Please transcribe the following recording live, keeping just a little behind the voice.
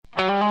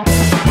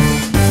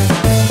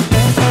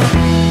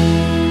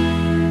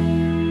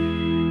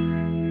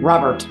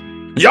Robert.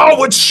 Yo,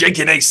 what's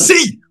shaking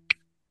AC?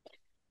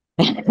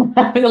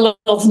 Having a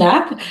little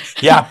snap.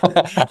 Yeah. Is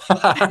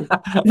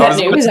I that was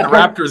new? watching Is the that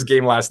from? Raptors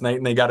game last night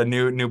and they got a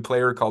new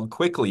player called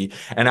Quickly.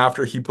 And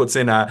after he puts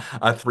in a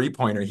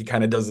three-pointer, he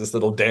kind of does this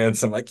little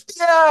dance. I'm like,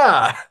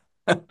 yeah.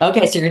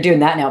 Okay, so you're doing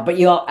that now, but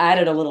you all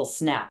added a little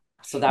snap.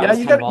 So that Yeah, was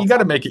you kind of got you all got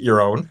to fun. make it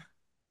your own.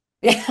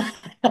 Yeah,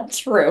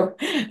 true.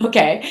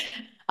 Okay.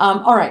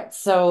 All right.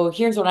 So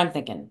here's what I'm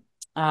thinking.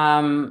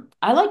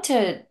 I like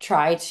to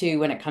try to,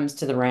 when it comes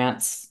to the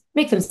rants,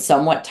 make them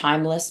somewhat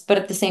timeless, but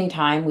at the same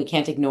time, we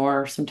can't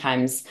ignore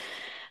sometimes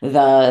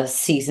the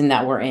season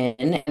that we're in.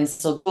 And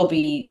so they'll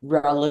be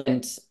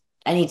relevant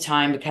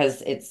anytime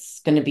because it's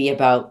going to be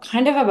about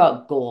kind of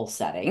about goal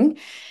setting.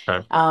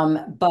 Okay.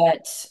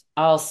 But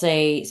I'll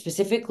say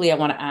specifically, I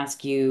want to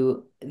ask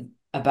you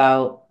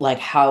about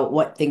like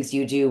what things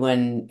you do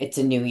when it's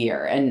a new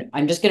year. And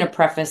I'm just going to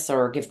preface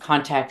or give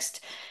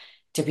context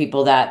to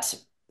people that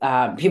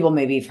people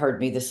maybe have heard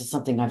me. This is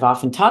something I've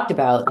often talked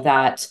about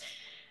that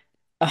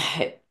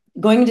uh,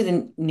 going into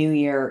the new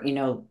year,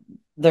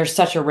 there's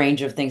such a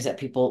range of things that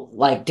people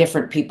like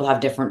different people have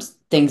different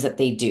things that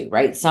they do,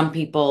 right? Some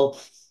people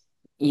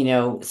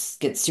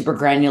get super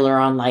granular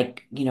on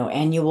like,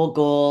 annual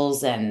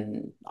goals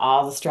and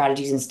all the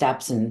strategies and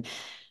steps, and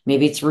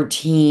maybe it's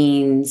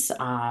routines,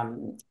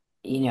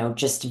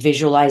 just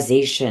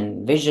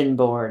visualization, vision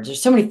boards.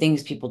 There's so many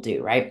things people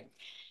do, right?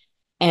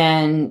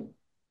 And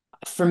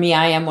for me,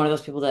 I am one of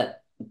those people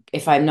that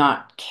if I'm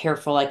not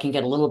careful, I can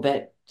get a little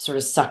bit sort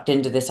of sucked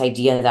into this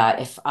idea that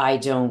if I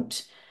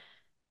don't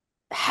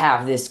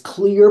have this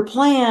clear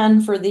plan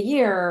for the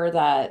year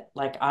that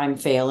like I'm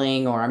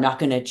failing or I'm not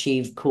going to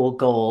achieve cool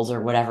goals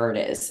or whatever it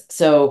is.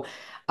 So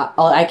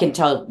I can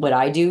tell what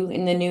I do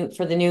in the new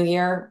for the new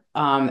year.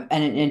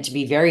 And to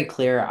be very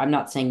clear, I'm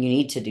not saying you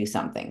need to do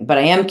something, but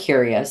I am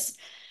curious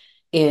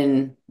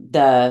in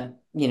the,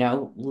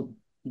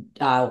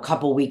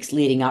 couple weeks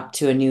leading up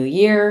to a new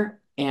year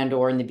and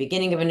or in the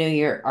beginning of a new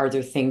year, are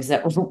there things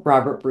that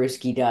Robert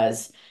Bruschi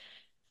does?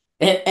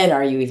 And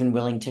are you even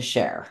willing to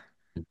share?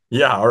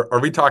 Yeah. Are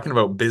we talking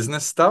about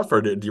business stuff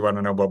or do you want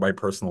to know about my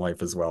personal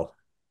life as well?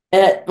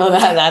 Well,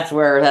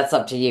 that's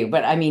up to you.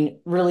 But I mean,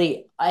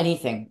 really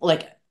anything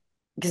like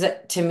because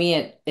to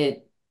me,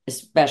 it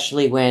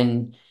especially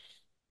when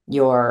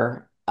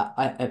you're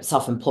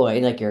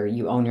self-employed, like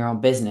you own your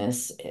own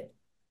business,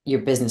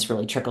 your business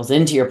really trickles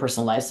into your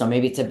personal life. So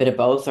maybe it's a bit of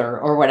both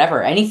or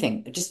whatever,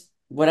 anything, just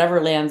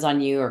whatever lands on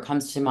you or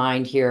comes to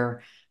mind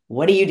here.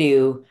 What do you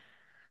do,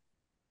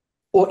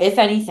 or if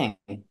anything,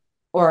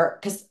 or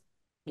because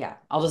yeah,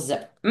 I'll just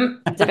zip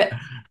it.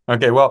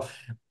 Okay, well,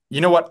 you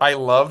know what? I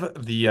love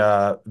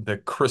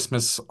the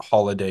Christmas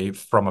holiday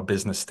from a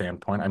business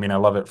standpoint. I mean, I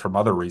love it from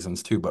other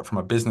reasons too, but from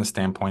a business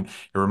standpoint,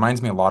 it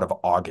reminds me a lot of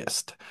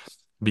August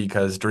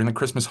because during the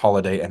Christmas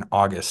holiday and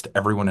August,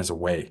 everyone is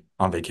away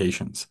on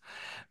vacations.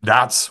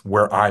 That's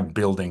where I'm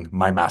building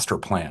my master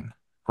plan,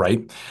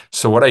 right?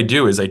 So what I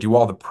do is I do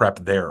all the prep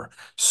there.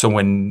 So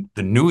when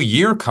the new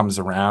year comes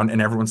around and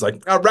everyone's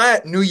like, all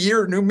right, new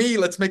year, new me,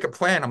 let's make a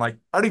plan. I'm like,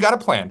 I already got a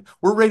plan.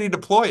 We're ready to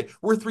deploy.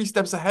 We're 3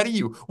 steps ahead of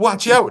you.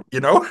 Watch out, you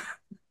know?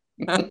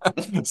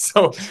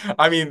 So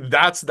I mean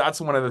that's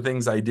one of the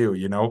things I do,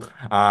 you know.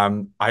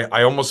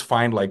 I almost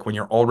find like when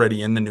you're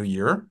already in the new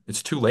year,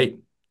 it's too late.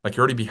 Like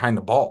you're already behind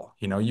the ball,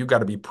 you know, you got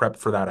to be prepped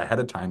for that ahead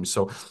of time.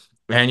 So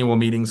annual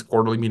meetings,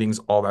 quarterly meetings,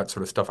 all that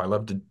sort of stuff. I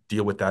love to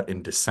deal with that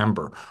in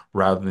December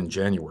rather than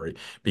January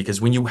because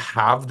when you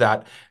have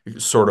that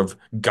sort of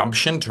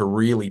gumption to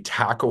really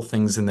tackle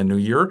things in the new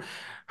year,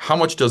 how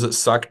much does it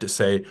suck to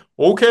say,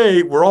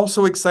 okay, we're all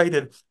so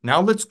excited.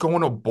 Now let's go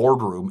in a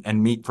boardroom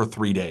and meet for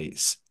 3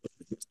 days.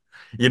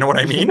 You know what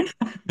I mean?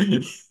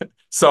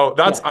 So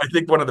that's, Yeah. I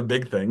think, one of the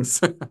big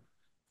things.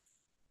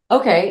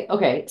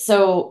 Okay.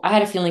 So I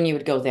had a feeling you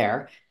would go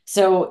there.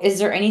 So is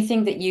there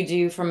anything that you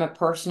do from a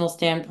personal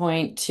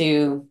standpoint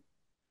to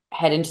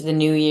head into the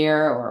new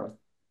year or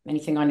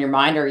anything on your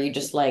mind, or are you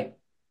just like,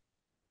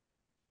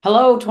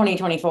 hello,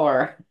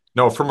 2024?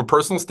 No, from a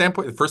personal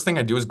standpoint, the first thing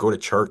I do is go to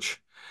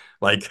church.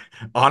 Like,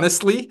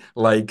 honestly,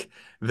 like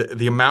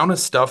the amount of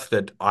stuff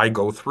that I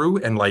go through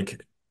and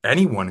like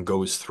anyone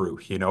goes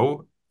through, you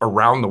know,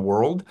 around the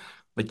world,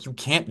 like you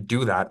can't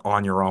do that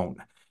on your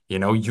own. You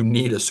know, you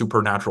need a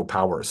supernatural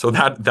power. So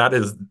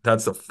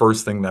that's the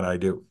first thing that I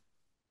do.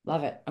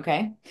 Love it.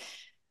 Okay.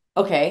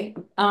 Okay.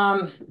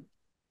 Do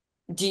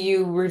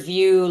you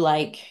review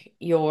like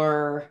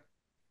your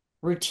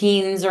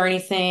routines or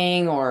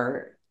anything,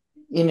 or,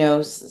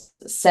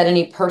 set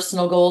any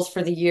personal goals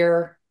for the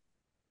year?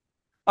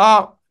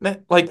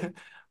 Like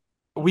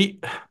we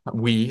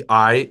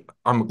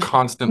I'm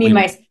constantly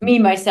Me,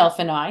 myself,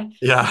 and I.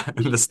 yeah,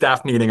 the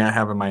staff meeting I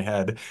have in my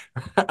head.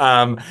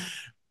 Um,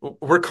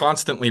 we're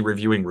constantly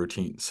reviewing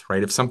routines,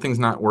 right? If something's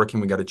not working,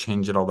 we got to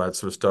change it, all that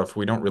sort of stuff.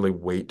 We don't really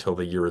wait till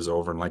the year is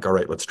over and like, all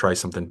right, let's try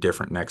something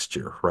different next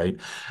year, right?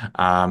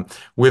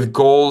 With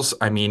goals,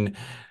 I mean,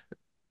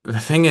 the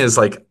thing is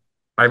like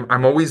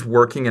I'm always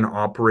working and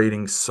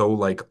operating so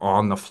like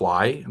on the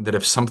fly that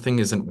if something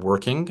isn't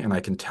working and I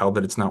can tell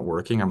that it's not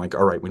working, I'm like,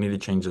 all right, we need to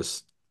change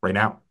this right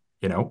now.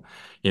 You know,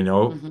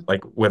 Mhm.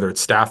 like whether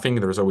it's staffing,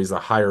 there's always a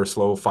hire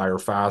slow, fire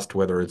fast,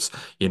 whether it's,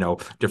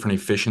 different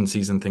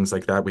efficiencies and things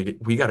like that.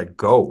 We got to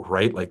go,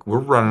 right? Like we're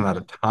running out Mhm.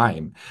 of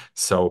time.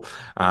 So,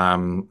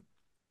 um,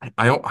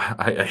 I don't,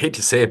 I hate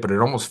to say it, but it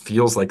almost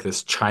feels like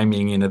this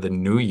chiming into the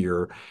new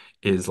year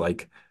is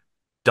like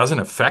doesn't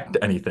affect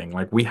anything.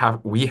 Like we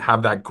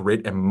have that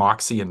grit and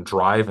moxie and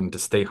drive and to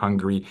stay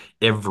hungry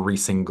every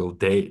single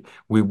day.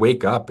 We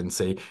wake up and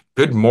say,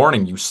 "Good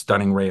morning, you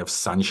stunning ray of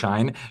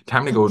sunshine.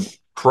 Time to go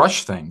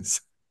crush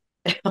things."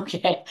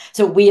 Okay.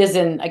 So we as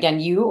in again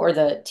you or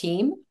the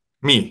team?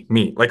 Me,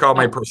 like all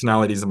my Oh,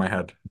 personalities in my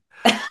head.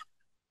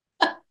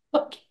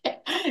 okay.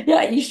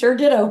 Yeah, you sure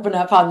did open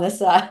up on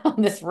this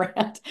on this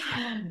rant.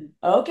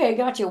 Okay,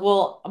 gotcha.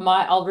 Well,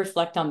 I'll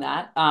reflect on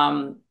that.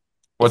 If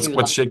What's you would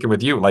what's like. shaking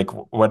with you? Like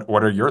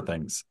what are your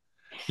things?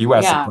 You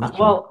asked the Yeah, question.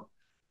 well,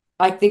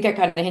 I think I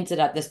kind of hinted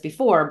at this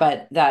before,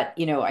 but that,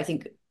 I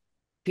think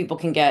people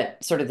can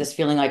get sort of this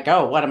feeling like,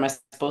 oh, what am I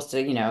supposed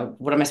to,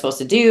 what am I supposed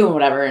to do and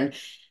whatever. And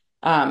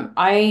um,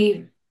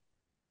 I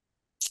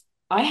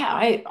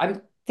I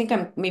think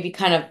I'm maybe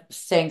kind of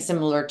saying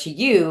similar to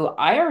you.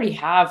 I already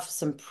have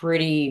some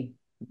pretty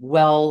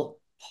well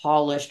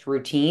polished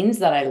routines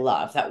that I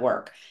love that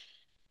work.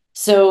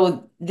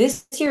 So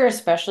this year,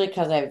 especially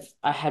because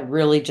I had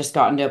really just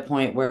gotten to a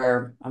point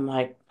where I'm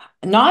like,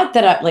 not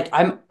that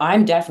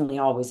I'm definitely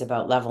always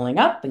about leveling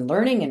up and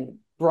learning and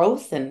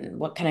growth and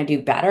what can I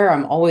do better.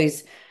 I'm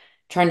always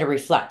trying to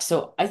reflect.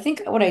 So I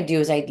think what I do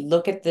is I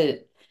look at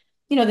the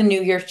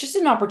new year, it's just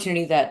an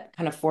opportunity that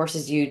kind of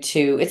forces you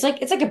to, it's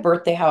like a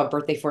birthday, how a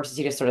birthday forces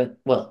you to sort of,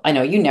 well, I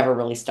know you never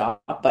really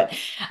stop, but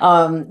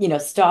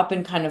stop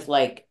and kind of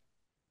like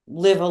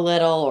live a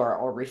little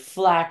or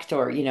reflect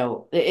or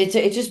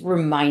it just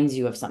reminds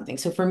you of something.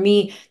 So for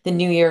me, the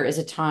new year is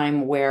a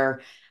time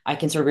where I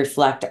can sort of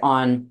reflect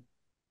on,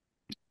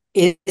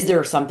 is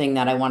there something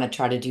that I want to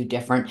try to do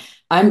different?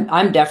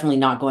 I'm definitely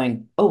not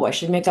going, oh, I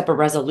should make up a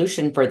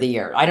resolution for the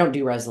year. I don't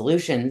do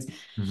resolutions,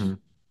 Hmm.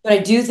 but I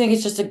do think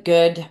it's just a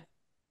good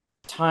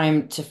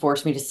time to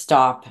force me to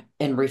stop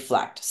and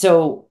reflect.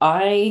 So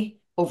I,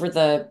 over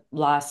the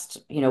last,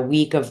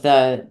 week of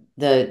the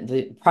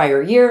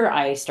prior year,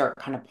 I start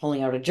kind of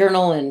pulling out a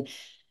journal and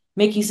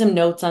making some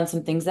notes on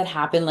some things that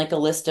happened, like a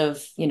list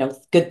of,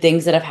 good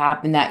things that have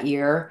happened that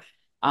year.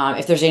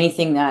 If there's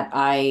anything that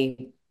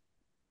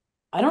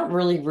I don't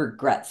really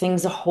regret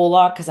things a whole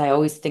lot because I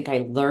always think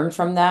I learn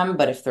from them.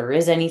 But if there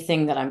is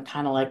anything that I'm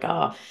kind of like,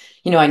 oh,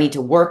 I need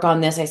to work on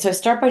this. So I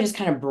start by just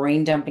kind of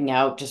brain dumping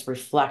out just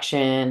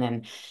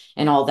reflection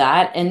and all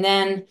that. And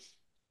then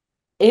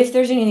if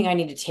there's anything I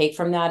need to take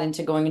from that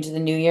into going into the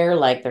new year,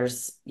 like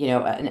there's,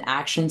 an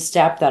action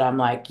step that I'm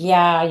like,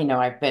 yeah,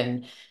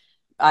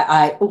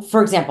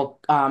 for example,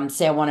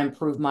 say I want to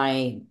improve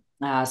my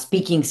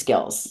speaking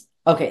skills.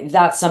 Okay,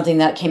 that's something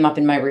that came up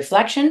in my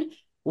reflection.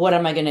 What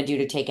am I going to do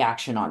to take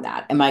action on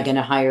that? Am I going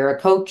to hire a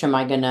coach? Am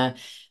I going to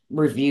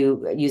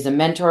use a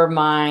mentor of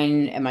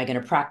mine? Am I going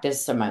to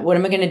practice? What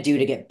am I going to do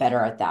to get better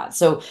at that?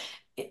 So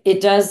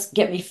it does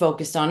get me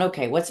focused on,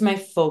 okay, what's my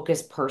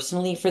focus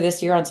personally for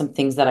this year on some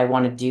things that I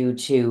want to do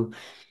to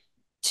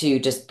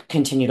just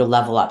continue to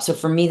level up. So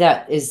for me,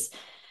 that is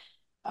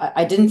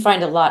I didn't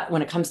find a lot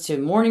when it comes to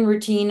morning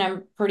routine.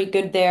 I'm pretty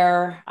good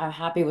there. I'm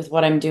happy with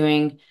what I'm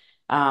doing.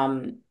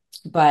 Um,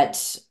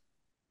 but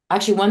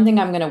actually, one thing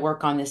I'm going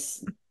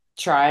to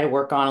try to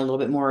work on a little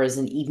bit more is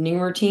an evening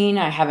routine.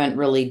 I haven't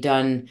really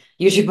done,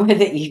 usually by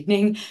the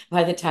evening,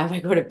 by the time I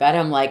go to bed,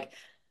 I'm like,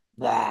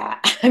 "Bah,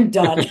 I'm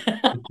done.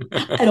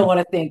 I don't want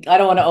to think. I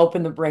don't want to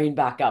open the brain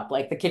back up.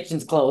 Like the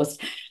kitchen's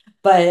closed.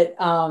 But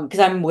because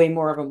I'm way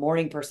more of a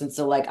morning person,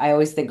 so like I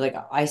always think like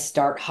I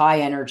start high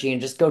energy and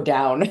just go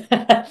down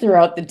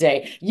throughout the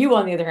day. You,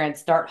 on the other hand,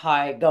 start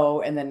high,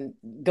 go and then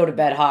go to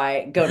bed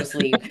high, go to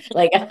sleep.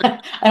 Like I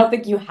don't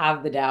think you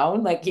have the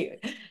down. Like you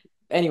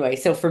anyway,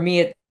 so for me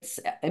it's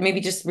maybe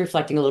just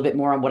reflecting a little bit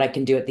more on what I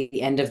can do at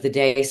the end of the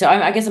day. So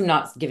I guess I'm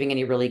not giving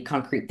any really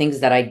concrete things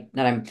that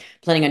I'm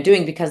planning on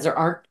doing because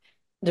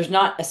there's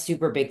not a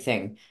super big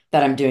thing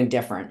that I'm doing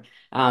different.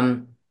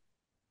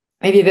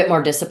 Maybe a bit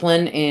more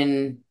discipline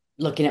in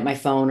looking at my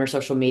phone or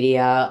social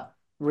media,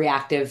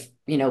 reactive,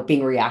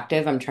 being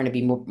reactive. I'm trying to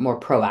be more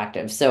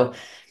proactive. So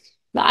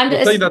I'm I'll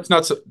tell you just, that's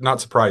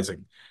not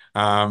surprising,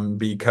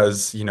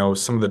 because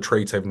some of the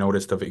traits I've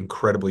noticed of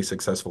incredibly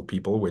successful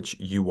people, which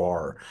you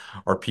are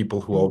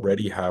people who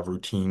already have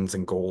routines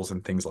and goals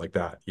and things like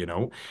that.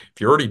 If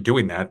you're already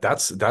doing that,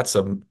 that's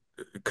a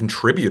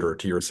contributor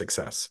to your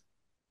success.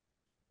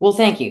 well,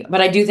 thank you.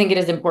 But I do think it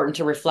is important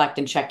to reflect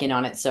and check in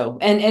on it. So,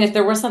 and if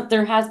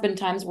there have been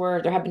times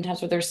where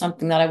there's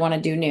something that I want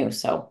to do new.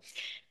 So,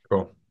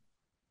 Cool.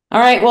 all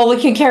right. Well, we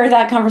can carry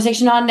that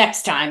conversation on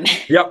next time.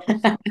 Yep.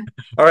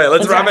 All right,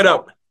 let's Let's wrap wrap it it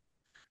up. up.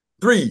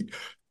 3,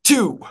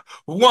 2,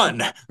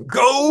 1,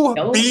 go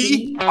Go be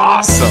be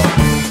awesome.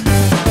 awesome.